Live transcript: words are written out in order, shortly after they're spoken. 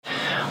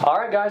All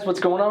right, guys,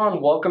 what's going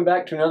on? Welcome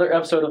back to another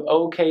episode of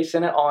OK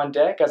Senate on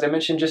Deck. As I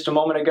mentioned just a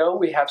moment ago,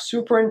 we have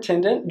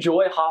Superintendent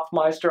Joy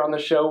Hoffmeister on the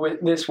show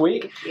this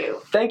week. Thank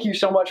you. Thank you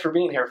so much for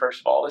being here,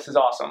 first of all. This is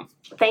awesome.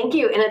 Thank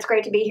you, and it's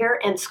great to be here,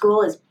 and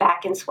school is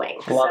back in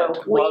swing. Love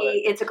it.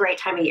 It's a great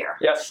time of year.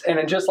 Yes, and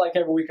then just like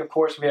every week, of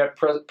course, we have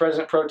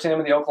President Pro Tem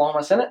of the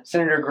Oklahoma Senate,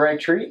 Senator Greg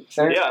Treat.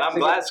 Yeah, and I'm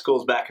glad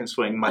school's back in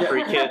swing. My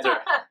three kids are...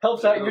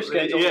 Helps out your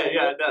schedule.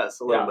 Yeah, it does,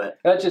 a little bit.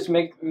 That just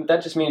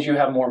means you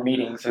have more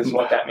meetings is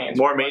what that means.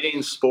 More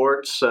meetings,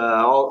 sports,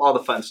 all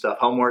the fun stuff,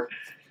 homework.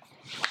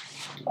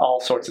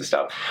 All sorts of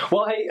stuff.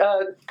 Well, hey,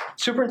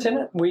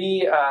 Superintendent,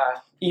 we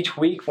each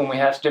week when we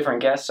have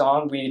different guests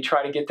on, we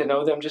try to get to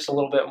know them just a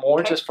little bit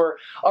more, just for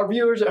our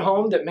viewers at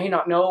home that may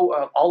not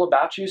know all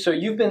about you. So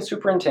you've been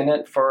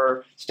superintendent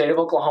for state of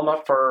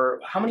Oklahoma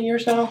for how many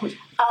years now?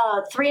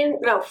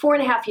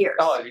 4.5 years.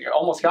 Oh, you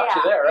almost got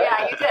you there, right?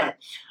 Yeah, you did.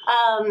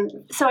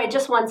 So I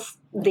just won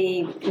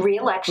the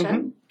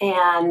re-election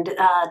and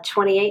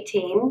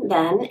 2018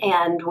 then,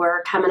 and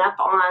we're coming up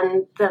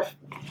on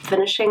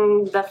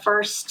finishing the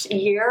first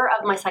year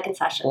of my second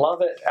session.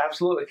 Love it,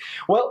 absolutely.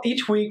 Well,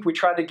 each week we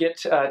try to get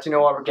to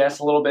know our guests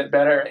a little bit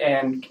better,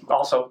 and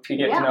also to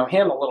get to know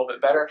him a little bit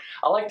better.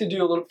 I like to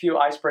do a few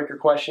icebreaker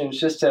questions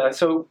just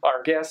so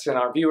our guests and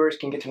our viewers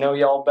can get to know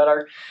y'all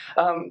better.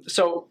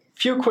 So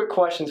few quick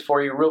questions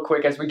for you real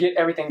quick as we get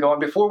everything going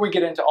before we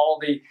get into all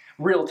the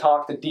real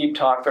talk, the deep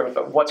talk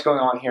of what's going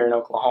on here in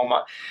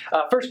Oklahoma.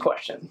 First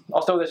question.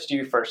 I'll throw this to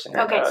you first.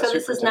 Okay, so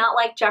this is not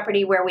like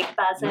Jeopardy where we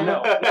buzz in.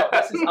 No,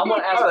 this is, I'm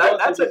going to ask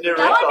that's a new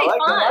That would be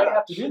fun. I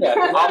have to do that.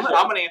 I'm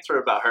going to answer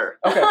about her.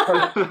 Okay,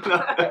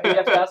 you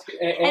have to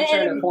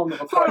answer in the form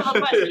of a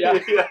question. Yeah.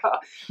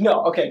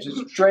 No, okay,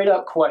 just straight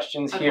up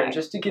questions here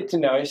just to get to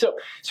know you. So,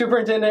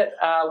 Superintendent,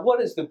 what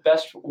is the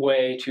best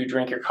way to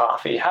drink your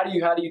coffee? How do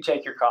you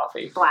take your coffee?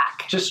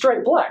 Black. Just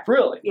straight black,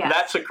 really? Yes.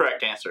 That's the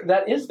correct answer.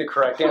 That is the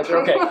correct answer.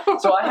 Okay,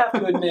 so I have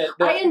to admit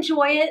that I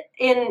enjoy it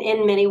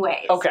in many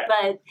ways. Okay.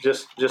 But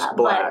just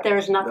black. But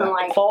there's nothing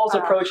like fall's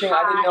approaching.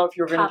 I didn't know if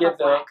you were going to give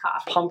the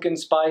pumpkin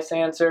spice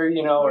answer,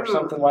 or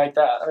something like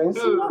that. I mean, it's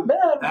not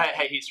bad.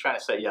 Hey, he's trying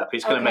to set you up.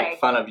 He's going to make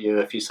fun of you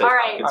if you say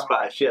pumpkin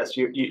spice. Yes,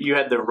 you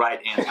had the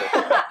right answer.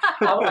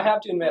 I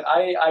have to admit,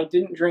 I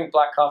didn't drink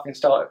black coffee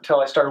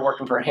until I started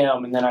working for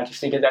him, and then I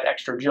just needed that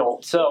extra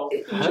jolt. So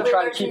to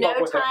try to keep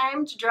up with it. There's no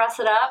time to dress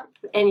it up,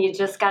 and you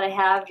just got to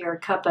have your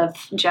cup of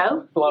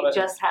Joe. Love it.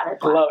 Just had it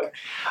black. Love it.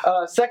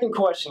 Second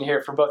question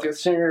here for both of you.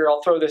 Senator,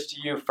 I'll throw this to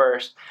you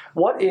first.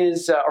 What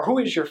is, or who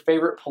is your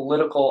favorite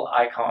political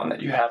icon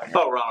that you have in here?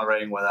 Oh, Ronald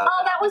Reagan without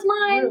Oh, that was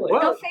mine. Really?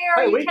 No fair.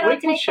 Hey, we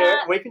can share.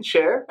 that. We can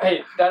share.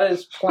 Hey, that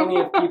is plenty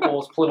of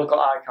people's political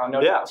icon. No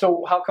doubt.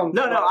 So how come?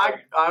 No.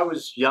 I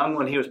was young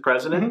when he was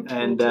president,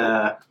 and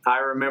I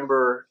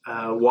remember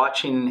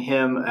watching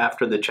him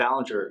after the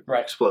Challenger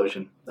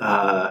explosion,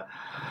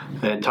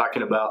 and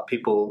talking about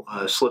people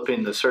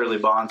slipping the surly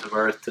bonds of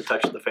earth to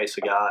touch the face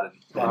of God,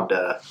 and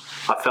I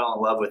fell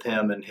in love with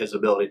him and his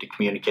ability to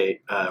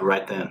communicate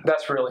right then.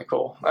 That's really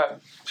cool.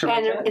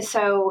 And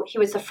so he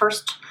was the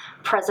first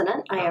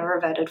president I ever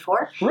voted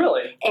for.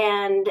 Really?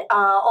 And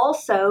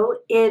also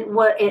it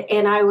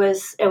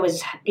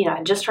was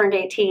I just turned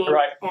 18,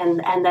 right?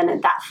 And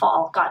then that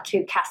fall got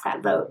to cast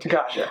that vote.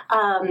 Gotcha.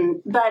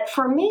 But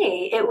for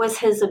me, it was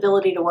his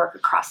ability to work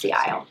across the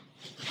aisle.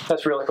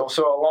 That's really cool.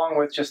 So along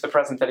with just the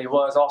president that he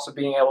was, also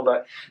being able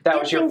to, that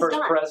was your first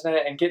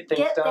president, and get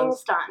things done.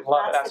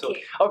 Love it,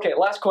 absolutely. Okay,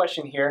 last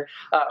question here.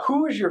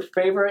 Who is your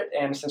favorite,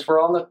 and since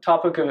we're on the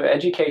topic of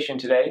education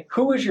today,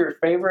 who is your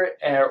favorite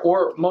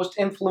or most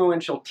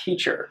influential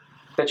teacher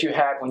that you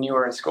had when you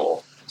were in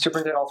school?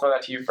 Superintendent, I'll throw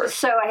that to you first.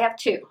 So I have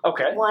two.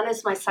 Okay. One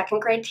is my second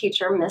grade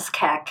teacher, Miss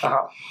Keck.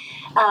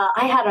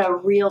 I had a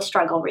real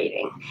struggle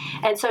reading.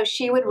 And so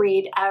she would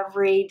read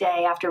every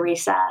day after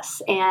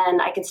recess.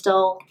 And I can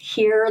still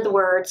hear the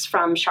words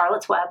from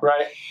Charlotte's Web.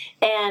 Right.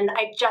 And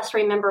I just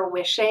remember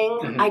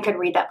wishing I could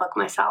read that book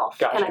myself.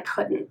 Gotcha. And I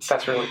couldn't.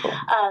 That's really cool.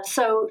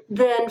 So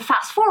then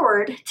fast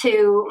forward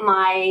to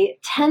my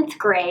 10th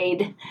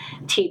grade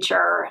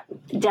teacher,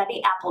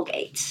 Debbie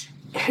Applegate,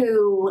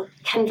 who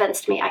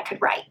convinced me I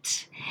could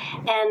write.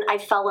 And I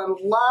fell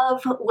in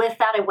love with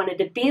that. I wanted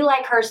to be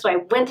like her, so I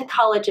went to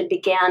college and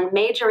began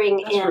majoring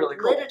in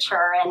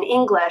literature and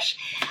English,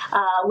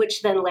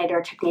 which then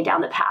later took me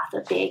down the path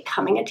of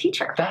becoming a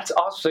teacher. That's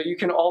awesome. So you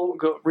can all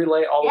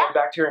relay all the way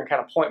back to her and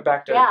kind of point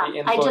back to the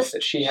influence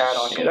that she had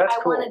on you. That's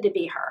cool. I wanted to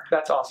be her.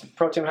 That's awesome.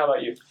 Pro Tim, how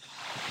about you?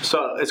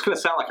 So it's going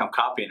to sound like I'm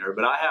copying her,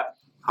 but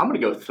I'm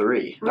going to go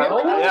 3.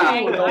 Really?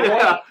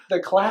 Yeah. The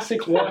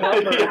classic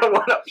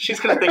one-upper. She's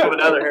going to think of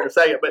another here in a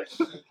second, but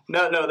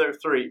no, there are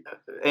 3.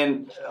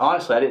 And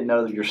honestly, I didn't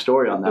know your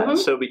story on that.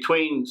 So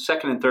between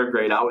 2nd and 3rd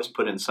grade, I was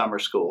put in summer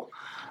school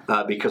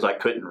because I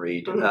couldn't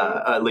read,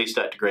 at least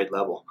at the grade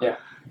level. Yeah.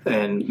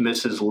 And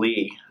Mrs.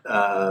 Lee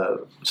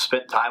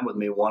spent time with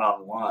me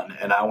one-on-one,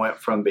 and I went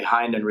from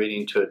behind in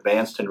reading to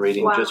advanced in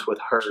reading just with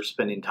her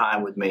spending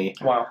time with me.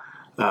 Wow.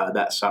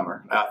 that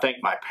summer. I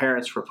thank my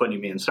parents for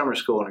putting me in summer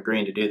school and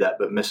agreeing to do that,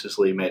 but Mrs.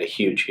 Lee made a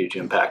huge, huge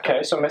impact.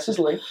 Okay, so Mrs.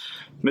 Lee.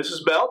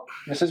 Mrs. Belt.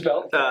 Mrs.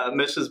 Belt.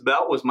 Mrs.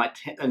 Belt was my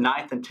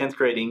 9th and 10th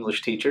grade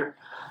English teacher,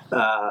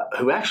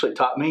 who actually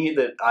taught me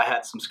that I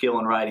had some skill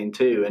in writing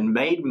too, and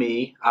made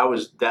me, I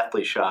was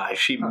deathly shy.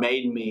 She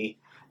made me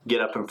get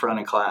up in front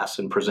of class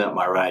and present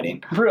my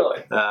writing.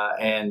 Really?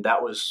 And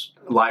that was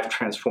life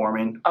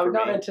transforming. I would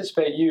not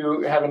anticipate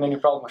you having any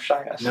problem with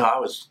shyness. No, I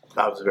was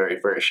very,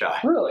 very shy.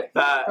 Really?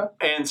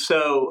 And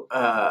so,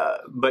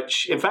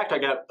 in fact, I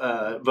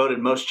got voted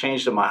most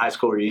changed at my high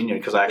school reunion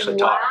because I actually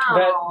talked.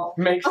 That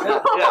makes sense.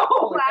 Yeah.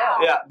 Wow.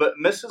 Yeah, but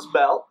Mrs.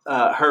 Belt,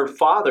 her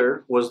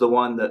father was the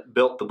one that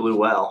built the Blue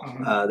Well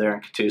there in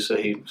Catoosa.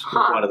 He's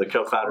one of the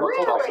co-founders.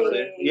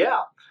 Really?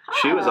 Yeah,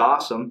 she was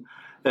awesome.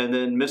 And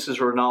then Mrs.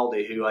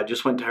 Rinaldi, who I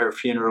just went to her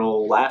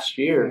funeral last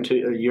year,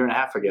 a year and a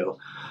half ago.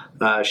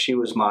 She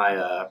was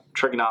my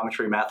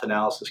trigonometry, math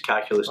analysis,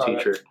 calculus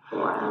teacher.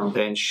 Wow.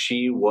 And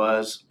she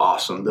was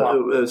awesome.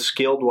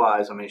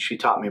 Skilled-wise, I mean, she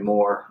taught me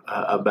more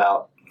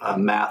about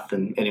math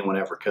than anyone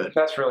ever could.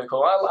 That's really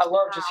cool. I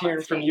love just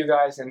hearing from you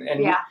guys and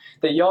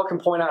that y'all can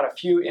point out a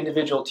few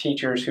individual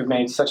teachers who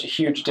made such a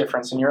huge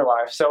difference in your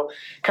life. So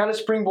kind of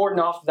springboarding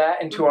off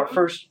that into our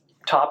first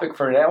topic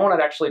for today, I wanted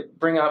to actually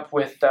bring up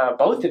with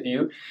both of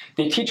you,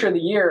 the Teacher of the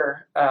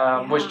Year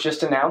was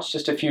just announced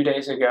just a few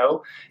days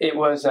ago. It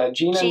was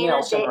Gina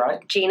Nelson,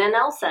 right? Gina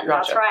Nelson,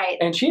 Gotcha. That's right.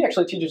 And she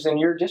actually teaches in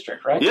your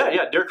district, right?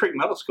 Yeah, Deer Creek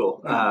Middle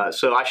School.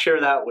 So I share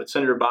that with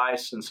Senator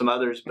Bice and some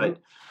others, but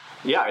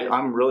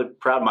I'm really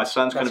proud. My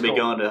son's going to be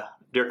going to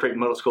Deer Creek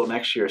Middle School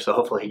next year, so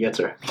hopefully he gets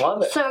her.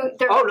 Love it. So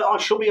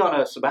she'll be on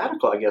a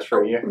sabbatical, I guess,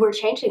 for a year. We're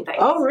changing things.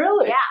 Oh,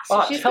 really? Yeah,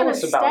 so she's going to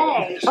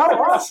stay. She's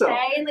going to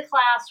stay in the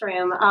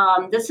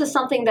classroom. This is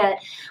something that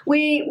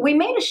we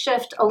made a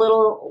shift a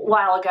little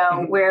while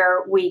ago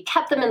where we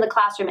kept them in the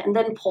classroom and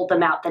then pulled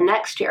them out the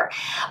next year.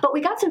 But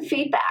we got some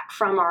feedback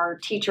from our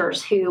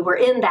teachers who were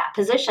in that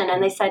position,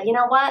 and they said, you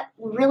know what,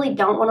 we really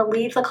don't want to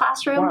leave the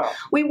classroom. Wow.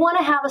 We want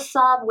to have a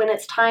sub when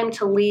it's time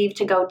to leave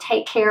to go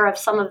take care of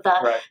some of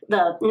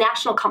the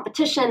national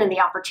competition and the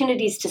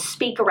opportunities to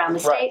speak around the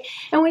state.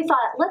 And we thought,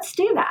 let's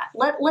do that.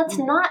 Let's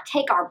not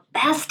take our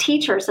best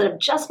teachers that have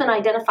just been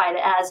identified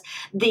as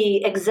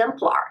the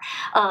exemplar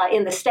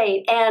in the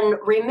state and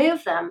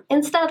remove them.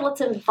 Instead, let's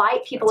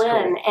invite people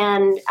in. Cool.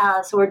 And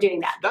so we're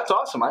doing that. That's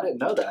awesome. I didn't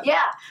know that.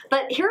 Yeah.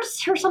 But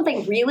here's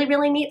something really,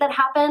 really neat that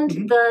happened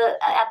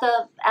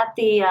at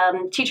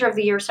the Teacher of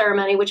the Year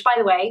ceremony, which, by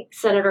the way,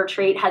 Senator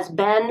Treat has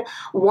been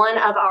one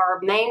of our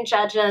main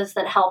judges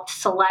that helped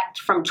select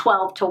from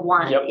 12 to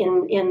 1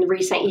 in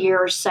recent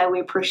years, so we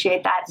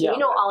appreciate that. So you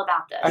know all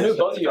about this. I knew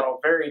both of you are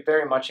very,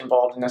 very much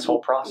involved in this whole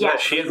process. Yeah,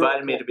 she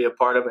invited me to be a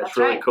part of it. It's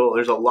really cool.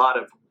 There's a lot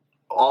of,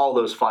 all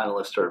those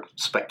finalists are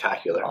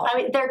spectacular. I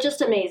mean, they're just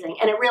amazing,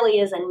 and it really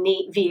is a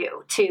neat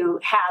view to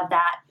have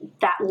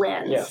that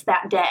lens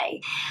that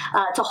day.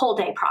 It's a whole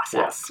day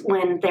process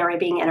when they're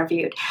being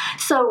interviewed.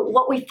 So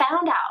what we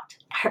found out,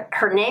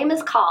 her name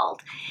is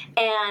called,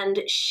 and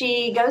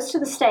she goes to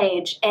the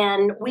stage,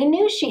 and we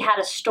knew she had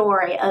a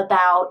story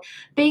about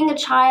being a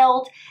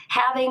child,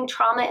 having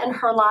trauma in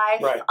her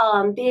life,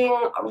 being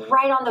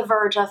right on the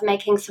verge of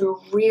making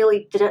some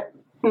really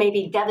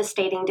maybe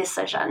devastating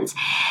decisions.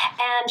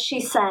 And she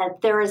said,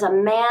 there is a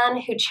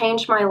man who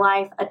changed my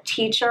life, a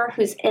teacher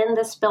who's in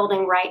this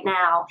building right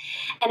now,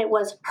 and it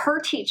was her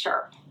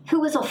teacher,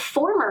 who was a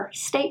former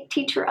state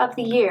teacher of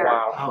the year,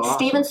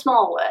 Stephen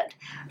Smallwood,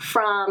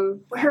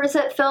 from, where is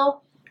it,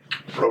 Phil?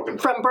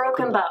 From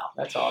Broken Bow.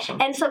 That's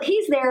awesome. And so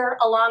he's there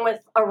along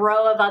with a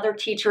row of other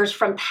teachers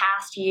from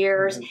past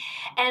years.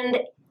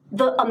 And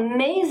the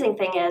amazing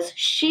thing is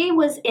she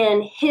was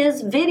in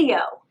his video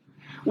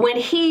when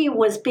he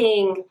was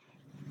being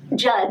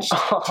judged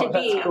to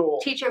be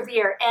Teacher of the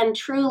Year. And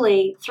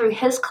truly, through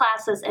his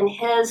classes and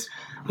his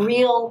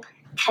real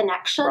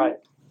connection,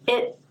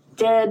 it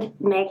did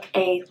make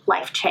a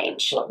life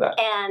change. Love that.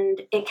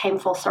 And it came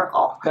full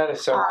circle. That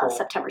is so cool.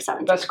 September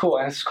 17th. That's cool.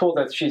 And it's cool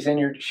that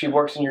she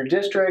works in your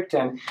district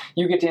and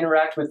you get to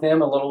interact with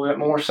them a little bit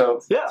more.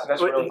 So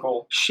that's really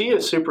cool. She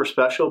is super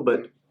special,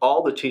 but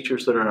all the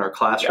teachers that are in our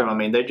classroom, I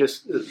mean, they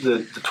just,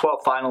 the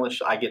 12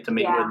 finalists I get to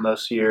meet with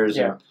most years,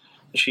 and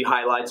she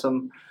highlights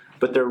them.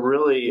 But they're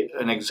really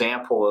an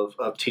example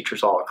of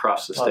teachers all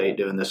across the state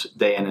doing this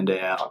day in and day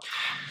out.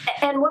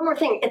 And one more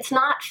thing,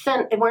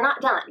 we're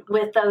not done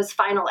with those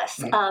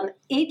finalists.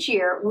 Each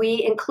year,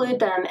 we include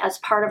them as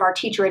part of our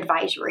teacher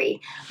advisory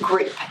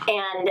group.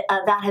 And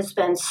that has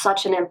been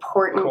such an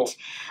important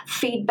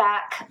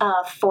feedback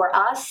for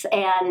us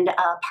and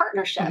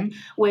partnership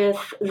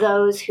with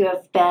those who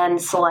have been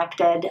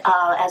selected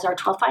as our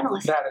 12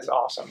 finalists. That is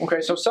awesome.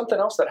 Okay, so something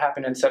else that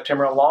happened in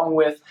September, along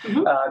with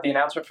the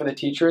announcement for the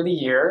Teacher of the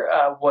Year,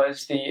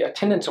 was the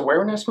Attendance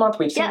Awareness Month.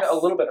 We've seen a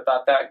little bit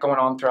about that going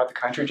on throughout the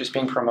country, just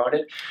being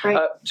promoted.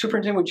 Right.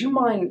 Superintendent, would you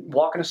mind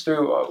walking us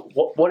through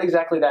what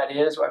exactly that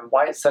is and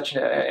why it's such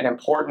an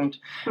important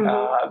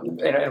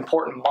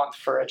month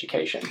for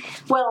education?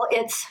 Well,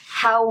 it's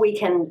how we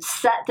can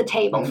set the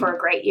table for a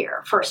great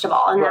year, first of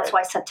all, and that's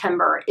why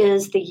September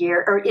is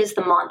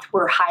the month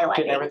we're highlighting.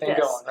 Getting everything this.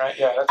 going, right?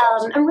 Yeah, that's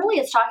awesome. And really,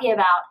 it's talking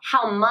about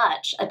how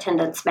much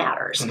attendance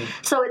matters.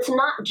 So it's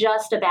not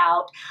just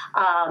about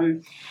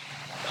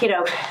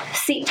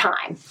seat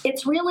time.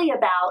 It's really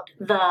about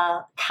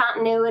the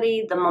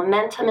continuity, the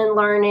momentum in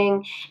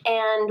learning.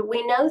 And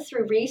we know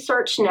through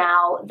research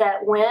now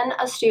that when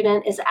a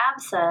student is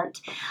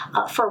absent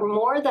for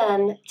more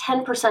than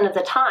 10% of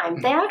the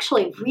time, they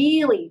actually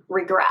really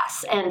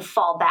regress and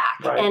fall back.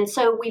 Right. And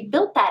so we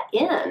built that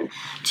in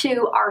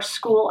to our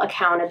school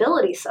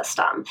accountability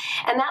system.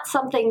 And that's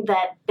something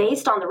that,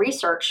 based on the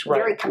research,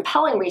 very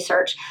compelling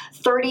research,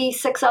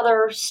 36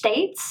 other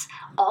states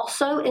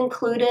also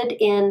included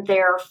in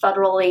their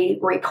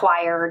federally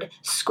required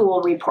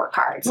school report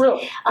cards.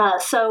 Really?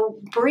 So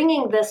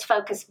bringing this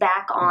focus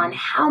back on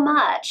how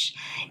much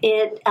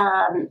it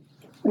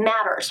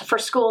matters for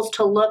schools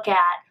to look at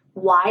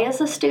why is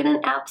a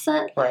student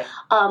absent? Right.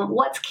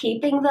 What's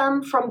keeping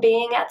them from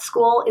being at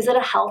school? Is it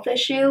a health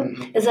issue?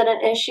 Is it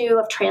an issue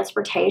of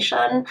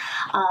transportation?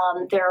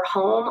 They're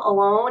home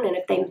alone, and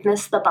if they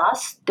miss the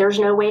bus, there's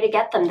no way to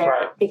get them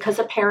there because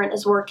a parent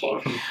is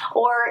working.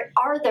 Or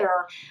are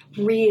there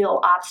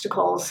real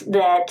obstacles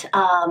that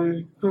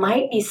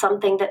might be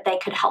something that they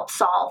could help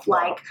solve?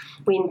 Like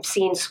we've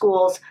seen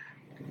schools,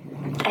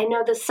 I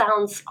know this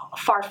sounds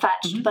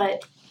far-fetched,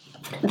 but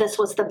this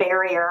was the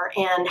barrier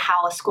and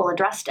how a school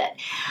addressed it.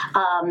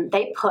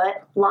 They put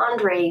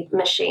laundry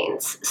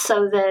machines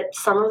so that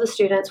some of the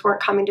students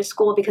weren't coming to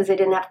school because they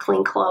didn't have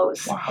clean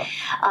clothes. Wow.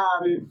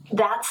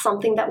 That's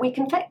something that we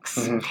can fix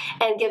and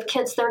give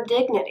kids their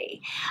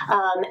dignity.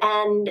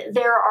 And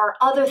there are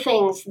other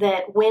things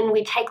that when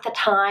we take the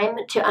time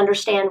to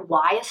understand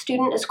why a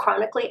student is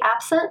chronically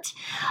absent,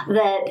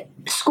 that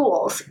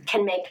schools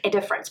can make a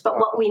difference. But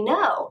what we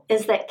know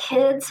is that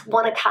kids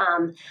want to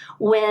come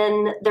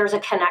when there's a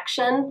connection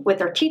with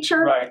their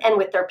teacher and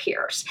with their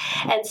peers.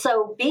 And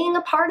so being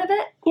a part of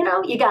it,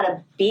 you got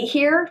to be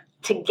here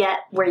to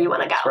get where you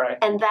want to go. Right.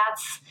 And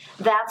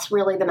that's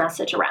really the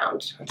message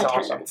around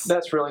attendance. Awesome.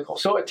 That's really cool.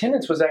 So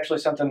attendance was actually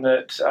something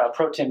that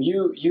Pro Tem,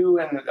 you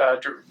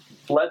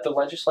led the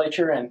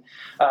legislature and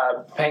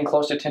paying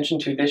close attention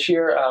to this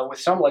year with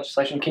some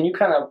legislation. Can you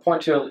kind of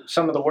point to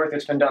some of the work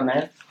that's been done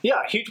there?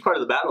 Yeah, a huge part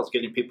of the battle is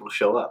getting people to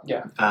show up.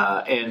 Yeah.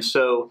 And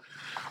so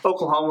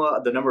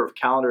Oklahoma, the number of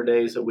calendar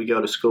days that we go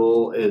to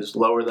school is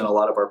lower than a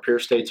lot of our peer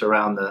states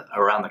around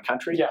the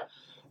country. Yeah.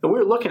 And we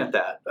were looking at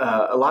that.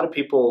 A lot of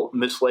people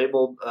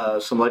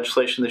mislabeled some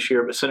legislation this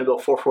year, but Senate Bill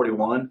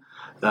 441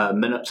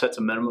 sets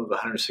a minimum of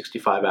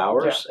 165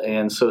 hours. Yeah.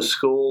 And so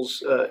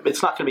schools,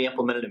 it's not going to be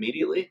implemented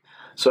immediately.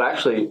 So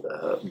actually,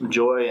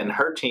 Joy and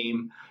her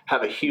team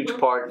have a huge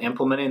part in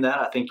implementing that.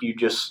 I think you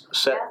just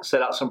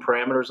set out some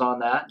parameters on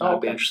that.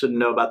 I'd be interested to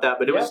know about that.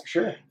 But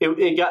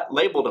it got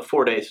labeled a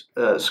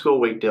 4-day school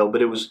week deal,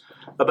 but it was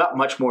about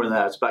much more than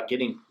that. It's about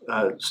getting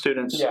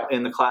students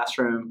in the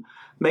classroom,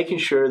 making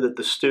sure that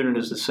the student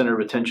is the center of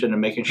attention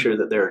and making sure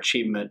that their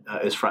achievement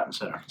is front and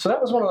center. So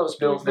that was one of those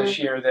bills this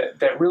year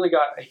that really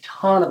got a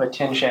ton of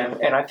attention,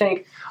 and I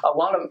think a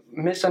lot of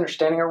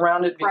misunderstanding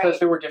around it because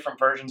there were different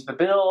versions of the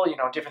bill,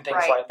 different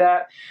things like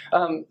that.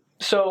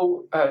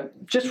 So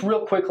just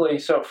real quickly,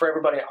 so for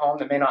everybody at home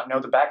that may not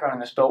know the background in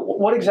this bill,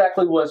 what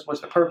exactly was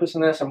the purpose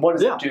in this, and what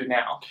does it do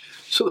now?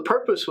 So the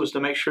purpose was to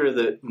make sure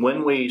that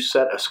when we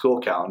set a school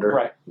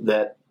calendar,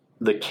 that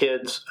the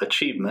kid's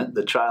achievement,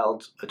 the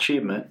child's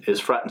achievement, is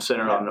front and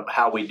center on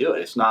how we do it.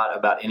 It's not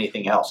about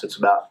anything else. It's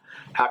about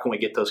how can we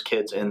get those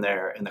kids in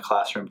there in the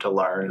classroom to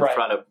learn in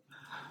front of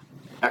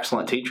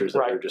excellent teachers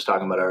that we were just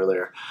talking about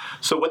earlier.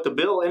 So what the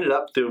bill ended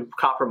up through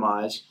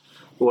compromise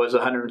was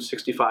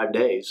 165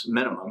 days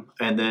minimum.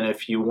 And then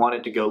if you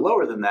wanted to go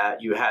lower than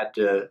that, you had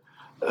to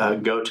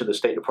go to the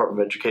State Department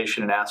of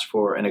Education and ask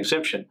for an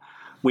exemption.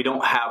 We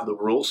don't have the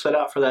rules set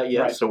out for that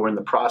yet, so we're in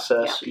the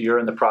process. You're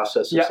in the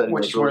process of setting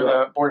which those is where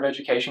rules the Board of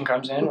Education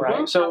comes in,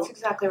 right? So that's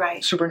exactly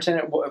right.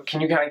 Superintendent,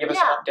 can you kind of give us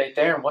an update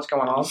there and what's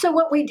going on? So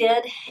what we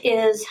did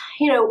is,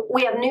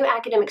 we have new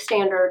academic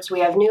standards, we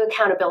have new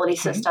accountability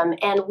system,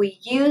 and we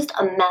used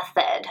a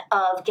method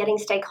of getting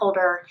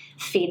stakeholder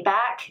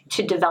feedback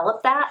to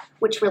develop that,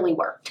 which really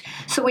worked.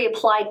 So we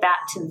applied that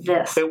to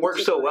this. It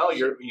worked so well,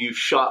 you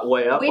shot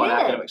way up on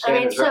academic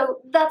standards.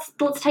 So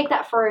let's take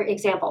that for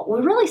example.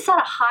 We really set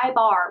a high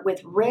bar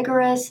with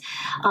rigorous,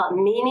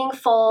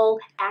 meaningful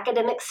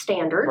academic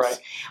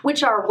standards,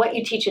 which are what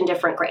you teach in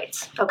different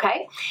grades,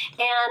 okay?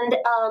 And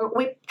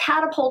we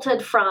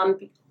catapulted from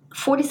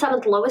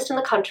 47th lowest in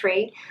the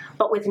country,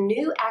 but with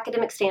new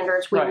academic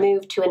standards, we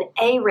moved to an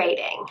A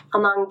rating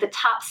among the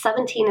top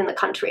 17 in the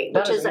country,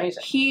 which is a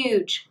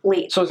huge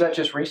leap. So is that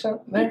just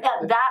recent?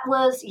 That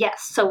was,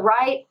 yes. So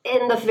right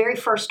in the very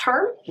first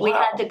term, we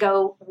had to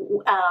go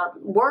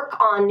work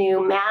on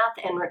new math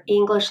and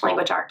English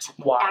language arts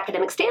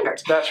academic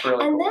standards. That's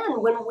really And cool.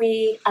 then when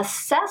we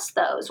assess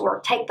those or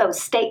take those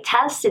state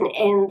tests in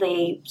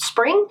the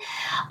spring,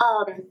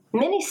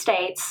 many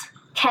states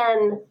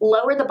can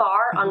lower the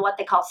bar on what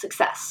they call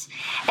success.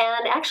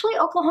 And actually,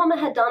 Oklahoma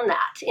had done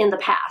that in the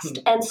past.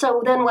 And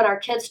so then when our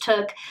kids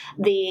took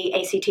the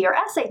ACT or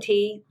SAT,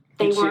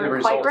 they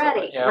weren't quite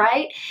ready,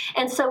 right?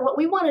 And so what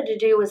we wanted to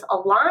do was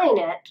align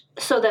it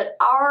so that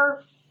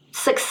our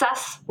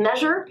success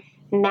measure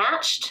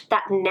matched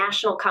that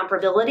national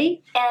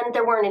comparability, and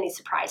there weren't any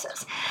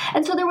surprises.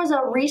 And so there was a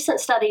recent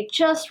study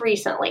just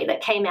recently that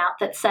came out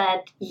that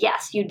said,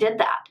 yes, you did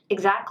that,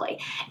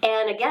 exactly.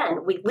 And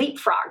again, we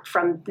leapfrogged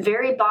from the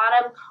very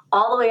bottom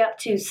all the way up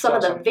to some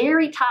of the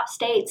very top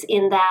states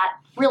in that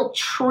real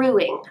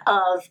truing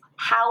of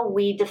how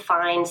we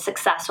define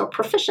success or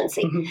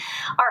proficiency.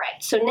 All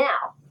right, so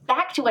now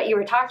back to what you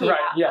were talking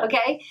about,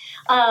 okay?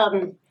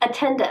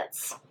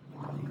 Attendance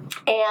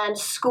and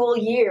school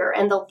year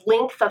and the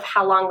length of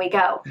how long we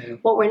go.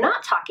 What we're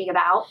not talking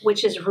about,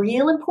 which is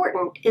real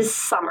important, is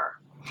summer.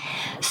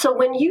 So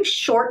when you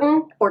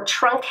shorten or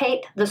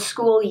truncate the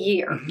school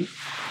year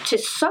to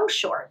so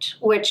short,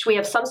 which we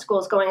have some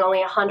schools going only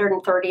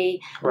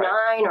 139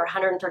 or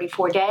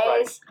 134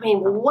 days, I mean,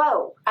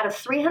 whoa, out of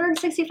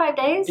 365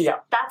 days,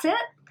 that's it?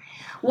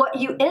 What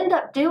you end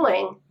up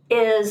doing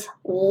is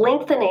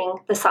lengthening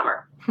the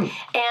summer.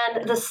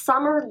 And the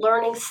summer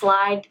learning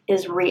slide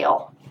is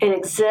real. It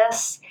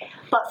exists.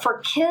 But for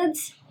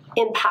kids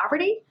in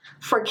poverty,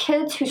 for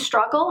kids who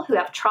struggle, who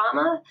have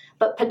trauma,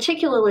 but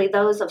particularly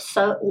those of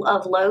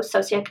low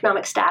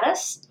socioeconomic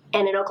status,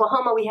 and in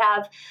Oklahoma we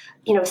have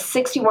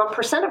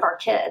 61% of our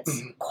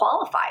kids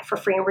qualify for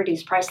free and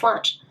reduced price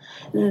lunch.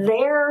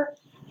 Their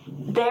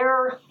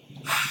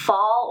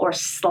fall or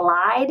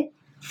slide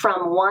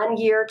from one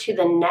year to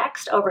the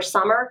next over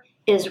summer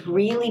is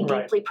really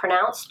deeply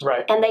pronounced,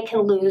 and they can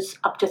lose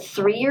up to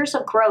 3 years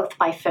of growth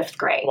by 5th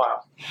grade.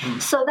 Wow.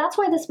 So that's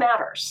why this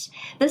matters.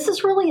 This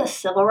is really a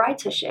civil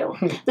rights issue.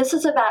 This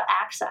is about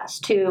access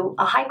to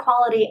a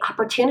high-quality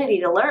opportunity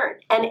to learn.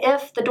 And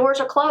if the doors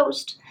are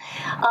closed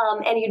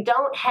and you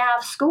don't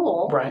have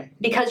school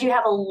because you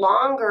have a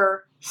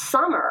longer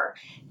summer,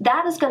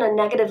 that is going to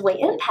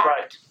negatively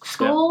impact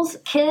schools,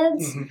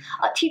 kids.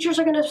 Teachers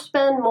are going to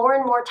spend more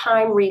and more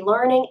time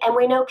relearning, and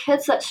we know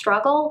kids that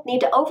struggle need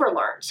to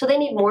overlearn, so they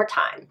need more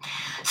time.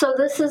 So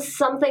this is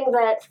something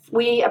that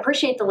we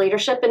appreciate the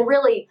leadership and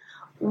really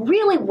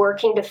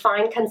working to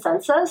find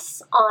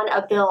consensus on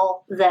a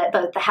bill that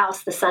both the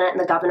House, the Senate, and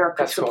the governor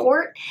could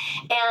support.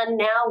 And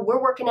now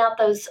we're working out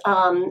those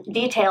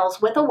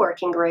details with a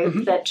working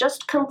group that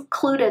just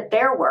concluded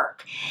their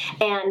work.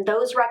 And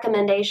those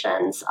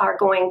recommendations are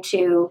going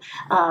to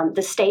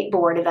the state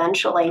board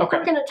eventually.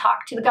 We're going to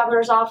talk to the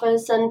governor's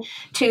office and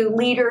to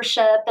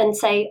leadership and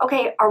say,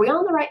 okay, are we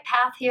on the right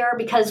path here?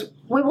 Because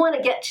we want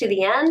to get to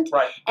the end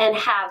and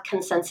have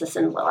consensus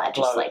in the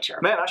legislature.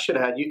 Man, I should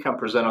have had you come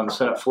present on the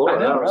Senate floor.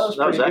 That was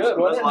excellent. That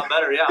was a lot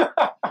better,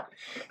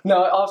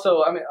 No,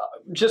 also, I mean,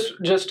 just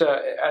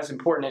as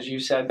important as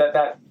you said,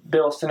 that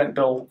bill, Senate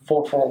Bill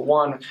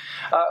 441,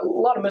 a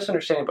lot of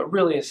misunderstanding, but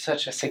really is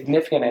such a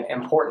significant and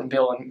important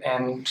bill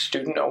and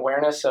student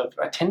awareness of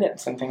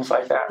attendance and things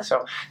like that.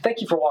 So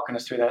thank you for walking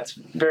us through that. It's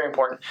very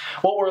important.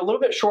 Well, we're a little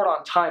bit short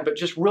on time, but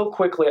just real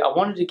quickly, I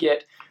wanted to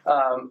get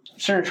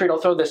Senator Treat, I'll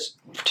throw this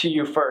to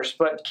you first,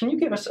 but can you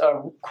give us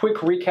a quick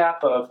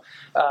recap of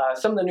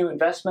some of the new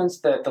investments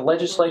that the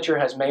legislature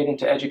has made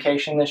into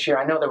education this year?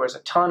 I know there was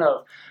a ton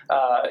of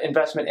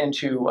investment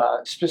into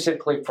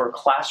specifically for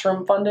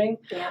classroom funding.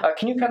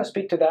 Can you kind of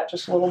speak to that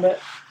just a little bit?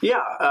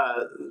 Yeah,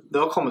 the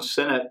Oklahoma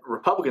Senate,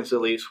 Republicans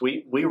at least,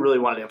 we really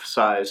wanted to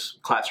emphasize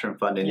classroom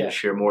funding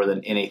this year more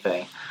than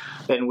anything.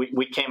 And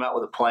we came out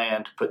with a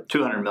plan to put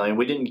 $200 million.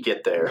 We didn't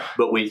get there,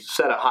 but we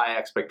set a high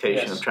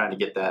expectation of trying to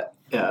get that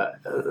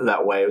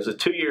that way. It was a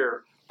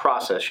 2-year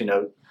process.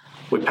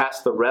 We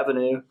passed the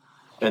revenue,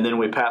 and then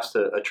we passed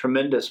a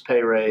tremendous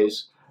pay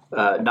raise,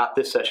 not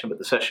this session, but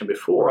the session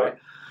before.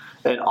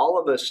 And all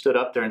of us stood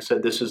up there and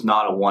said, this is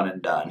not a one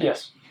and done.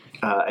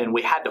 And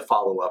we had to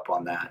follow up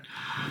on that.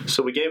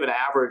 So we gave an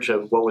average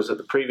of, what was it,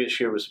 the previous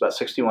year was about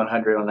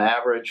 $6,100 on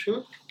average.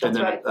 And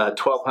then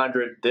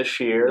 $1,200 this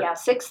year. Yeah,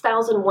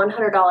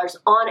 $6,100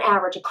 on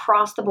average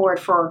across the board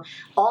for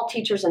all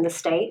teachers in the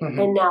state.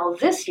 And now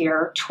this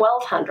year,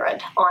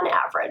 $1,200 on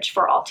average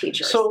for all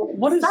teachers. So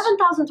what is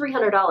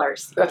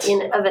 $7,300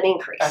 of an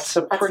increase? That's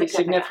a pretty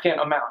significant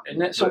amount,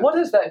 isn't it? So what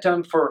has that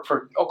done for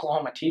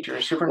Oklahoma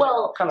teachers?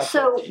 Well,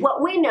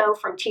 what we know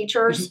from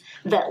teachers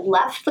that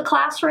left the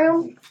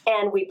classroom,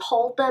 and we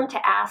polled them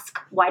to ask,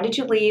 why did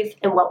you leave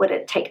and what would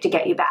it take to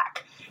get you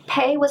back?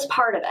 Pay was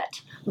part of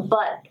it,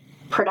 but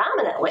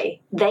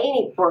predominantly,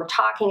 they were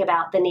talking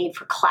about the need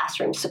for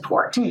classroom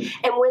support.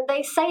 And when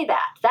they say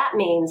that, that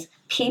means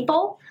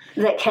people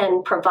that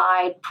can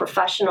provide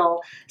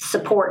professional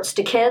supports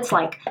to kids,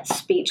 like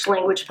speech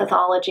language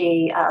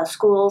pathology,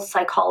 school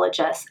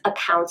psychologists, a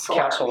counselor.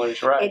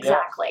 Counselors, right.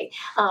 Exactly.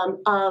 Yeah.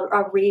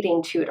 A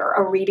reading tutor,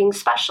 a reading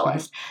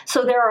specialist.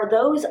 So there are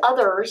those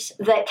others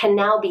that can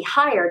now be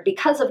hired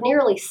because of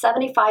nearly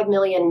 $75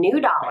 million new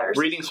dollars.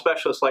 Reading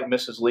specialists like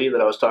Mrs. Lee that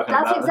I was talking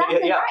about. That's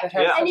exactly right.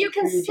 Yeah. And you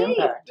can see,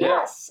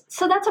 yes.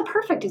 So that's a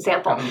perfect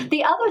example.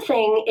 The other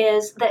thing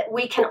is that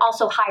we can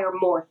also hire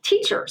more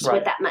teachers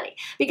with that money,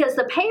 because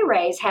the pay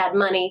raise had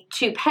money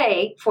to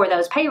pay for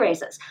those pay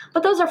raises,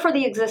 but those are for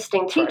the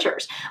existing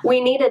teachers.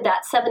 We needed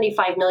that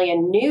 $75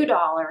 million new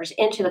dollars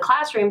into the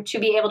classroom to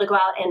be able to go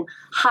out and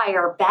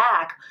hire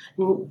back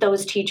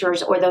those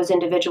teachers or those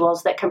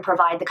individuals that can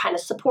provide the kind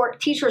of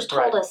support teachers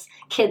told us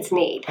kids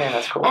need. Yeah,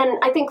 that's cool. And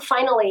I think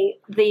finally,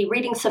 the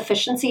Reading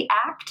Sufficiency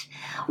Act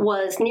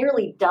was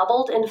nearly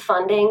doubled in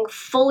funding,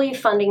 fully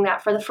funding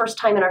that for the first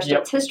time in our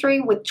state's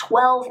history, with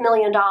 $12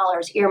 million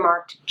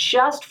earmarked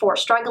just for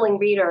struggling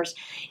readers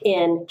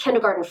in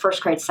kindergarten,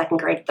 first grade, second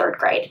grade, third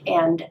grade.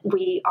 And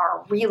we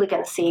are really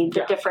going to see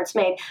the difference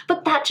made.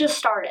 But that just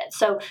started.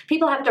 So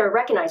people have to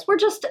recognize we're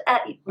just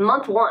at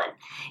month 1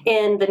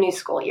 in the new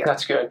school year.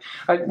 That's good.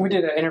 We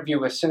did an interview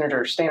with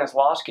Senator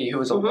Stanislawski, who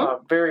was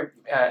very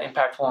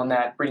impactful on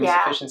that Reading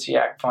Sufficiency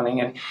Act funding.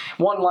 And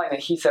one line that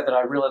he said that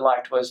I really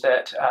liked was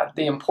that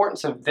the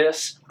importance of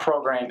this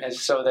program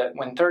is so that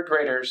when third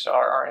graders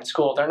are in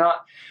school, they're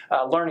not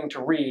learning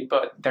to read,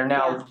 but they're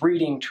now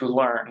reading to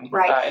learn.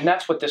 Right. And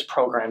that's what this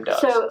program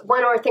does. So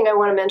one more thing I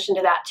want to mention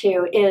to that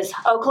too is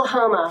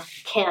Oklahoma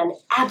can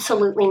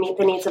absolutely meet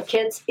the needs of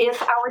kids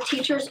if our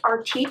teachers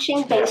are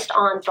teaching based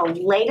on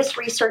the latest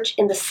research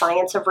in the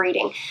science of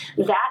reading.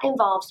 That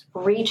involves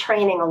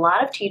retraining a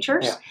lot of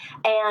teachers,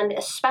 and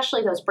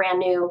especially those brand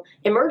new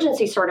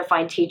emergency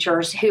certified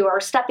teachers who are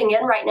stepping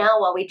in right now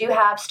while we do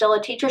have still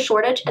a teacher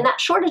shortage, and that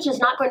shortage is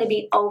not going to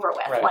be over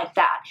with like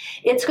that.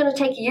 It's going to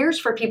take years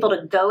for people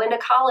to go into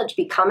college,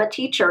 become a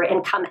teacher,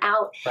 and come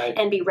out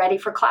and be ready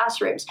for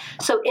classrooms.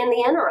 So in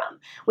the interim,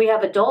 we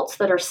have adults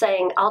that are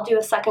saying, I'll do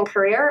a second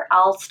career,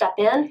 I'll step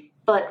in.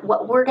 But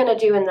what we're going to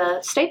do in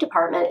the State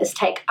Department is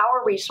take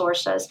our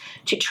resources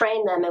to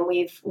train them, and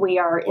we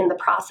are in the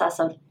process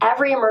of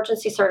every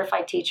emergency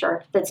certified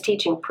teacher that's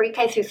teaching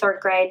pre-K through third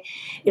grade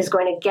is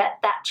going to get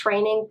that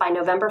training by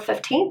November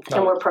 15th,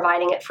 and we're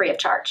providing it free of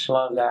charge.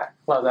 Love that.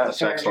 Love that.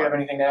 Senator, do you have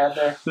anything to add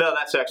there? No,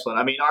 that's excellent.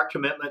 I mean, our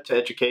commitment to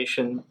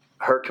education,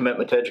 her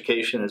commitment to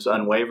education is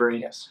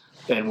unwavering. Yes.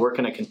 And we're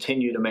going to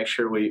continue to make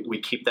sure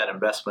we keep that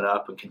investment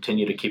up and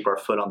continue to keep our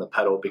foot on the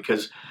pedal,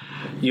 because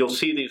you'll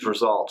see these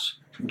results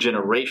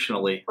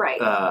generationally. Right.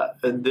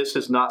 This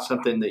is not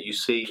something that you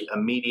see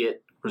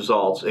immediate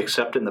results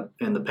except in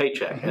the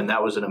paycheck, and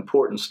that was an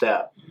important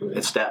step.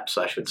 Steps,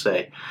 I should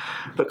say.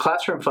 But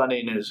classroom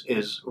funding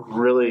is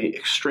really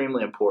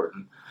extremely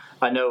important.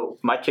 I know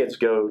my kids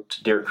go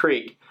to Deer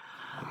Creek,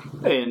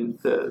 and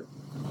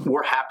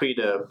we're happy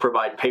to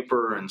provide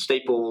paper and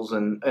staples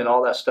and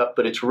all that stuff,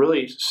 but it's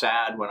really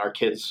sad when our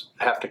kids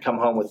have to come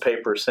home with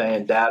paper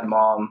saying, Dad,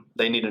 Mom,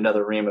 they need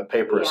another ream of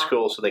paper at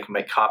school so they can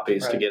make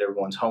copies to get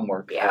everyone's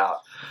homework out.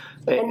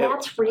 And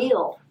that's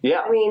real.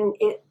 Yeah. I mean,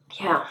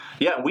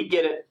 Yeah, we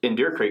get it in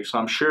Deer Creek, so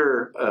I'm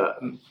sure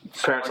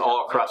parents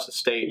all across the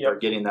state are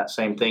getting that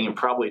same thing, and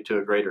probably to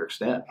a greater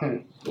extent.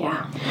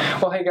 Yeah.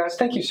 Well, hey guys,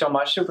 thank you so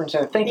much,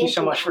 Superintendent. Thank you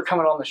so much for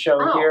coming on the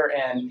show here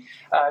and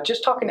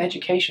just talking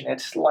education.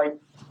 It's like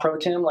Pro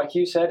Tem, like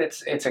you said,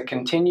 it's a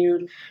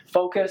continued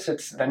focus.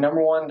 It's the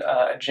number one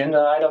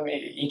agenda item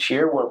each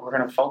year where we're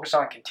going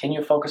to continue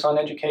to focus on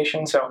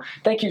education. So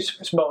thank you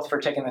both for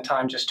taking the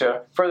time just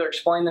to further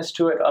explain this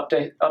to it,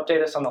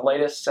 update us on the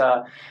latest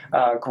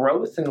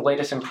growth and the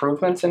latest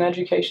improvements in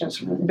education. It's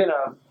been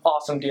an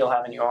awesome deal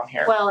having you on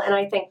here. Well, and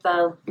I thank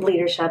the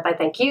leadership. I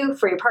thank you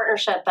for your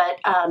partnership, but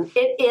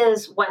it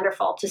is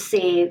wonderful to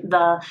see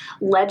the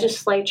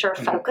legislature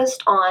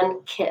focused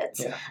on kids.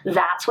 Yeah.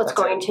 That's what's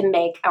going to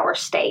make our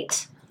state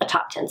a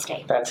top 10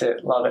 state. That's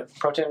it. Love it.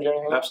 Pro Tem,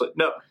 anything? Absolutely.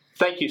 No.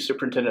 Thank you,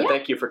 Superintendent.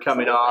 Thank you for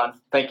coming on.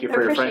 Thank you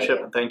for your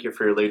friendship, and thank you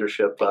for your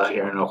leadership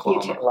here in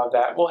Oklahoma. You too. Love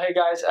that. Well, hey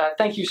guys,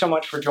 thank you so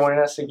much for joining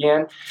us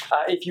again.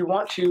 If you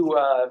want to,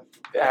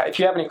 if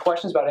you have any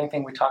questions about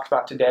anything we talked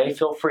about today,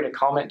 feel free to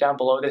comment down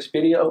below this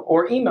video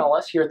or email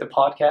us here at the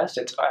podcast.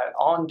 It's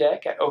on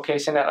deck at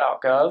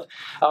oksenate.gov.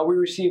 We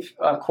receive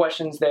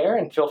questions there,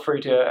 and feel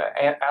free to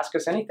ask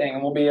us anything,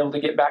 and we'll be able to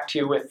get back to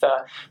you with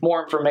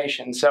more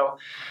information. So,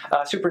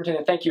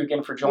 Superintendent, thank you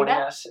again for joining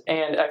us.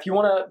 And if you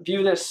want to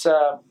view this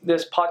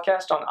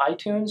podcast on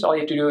iTunes, all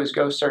you have to do is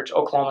go search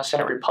Oklahoma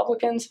Senate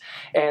Republicans,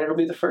 and it'll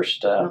be the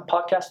first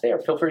podcast there.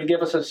 Feel free to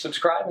give us a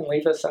subscribe and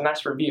leave us a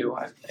nice review.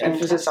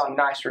 Emphasis on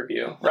nice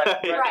review.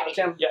 Right,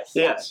 Tim?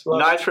 Yes.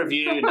 Nice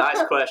review,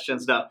 nice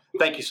questions. No,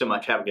 thank you so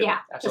much. Have a good one.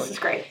 Absolutely. This is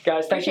great.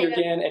 Guys, thank you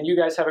again, and you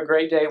guys have a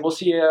great day. We'll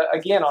see you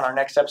again on our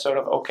next episode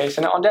of OK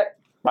Senate on Deck.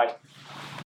 Bye.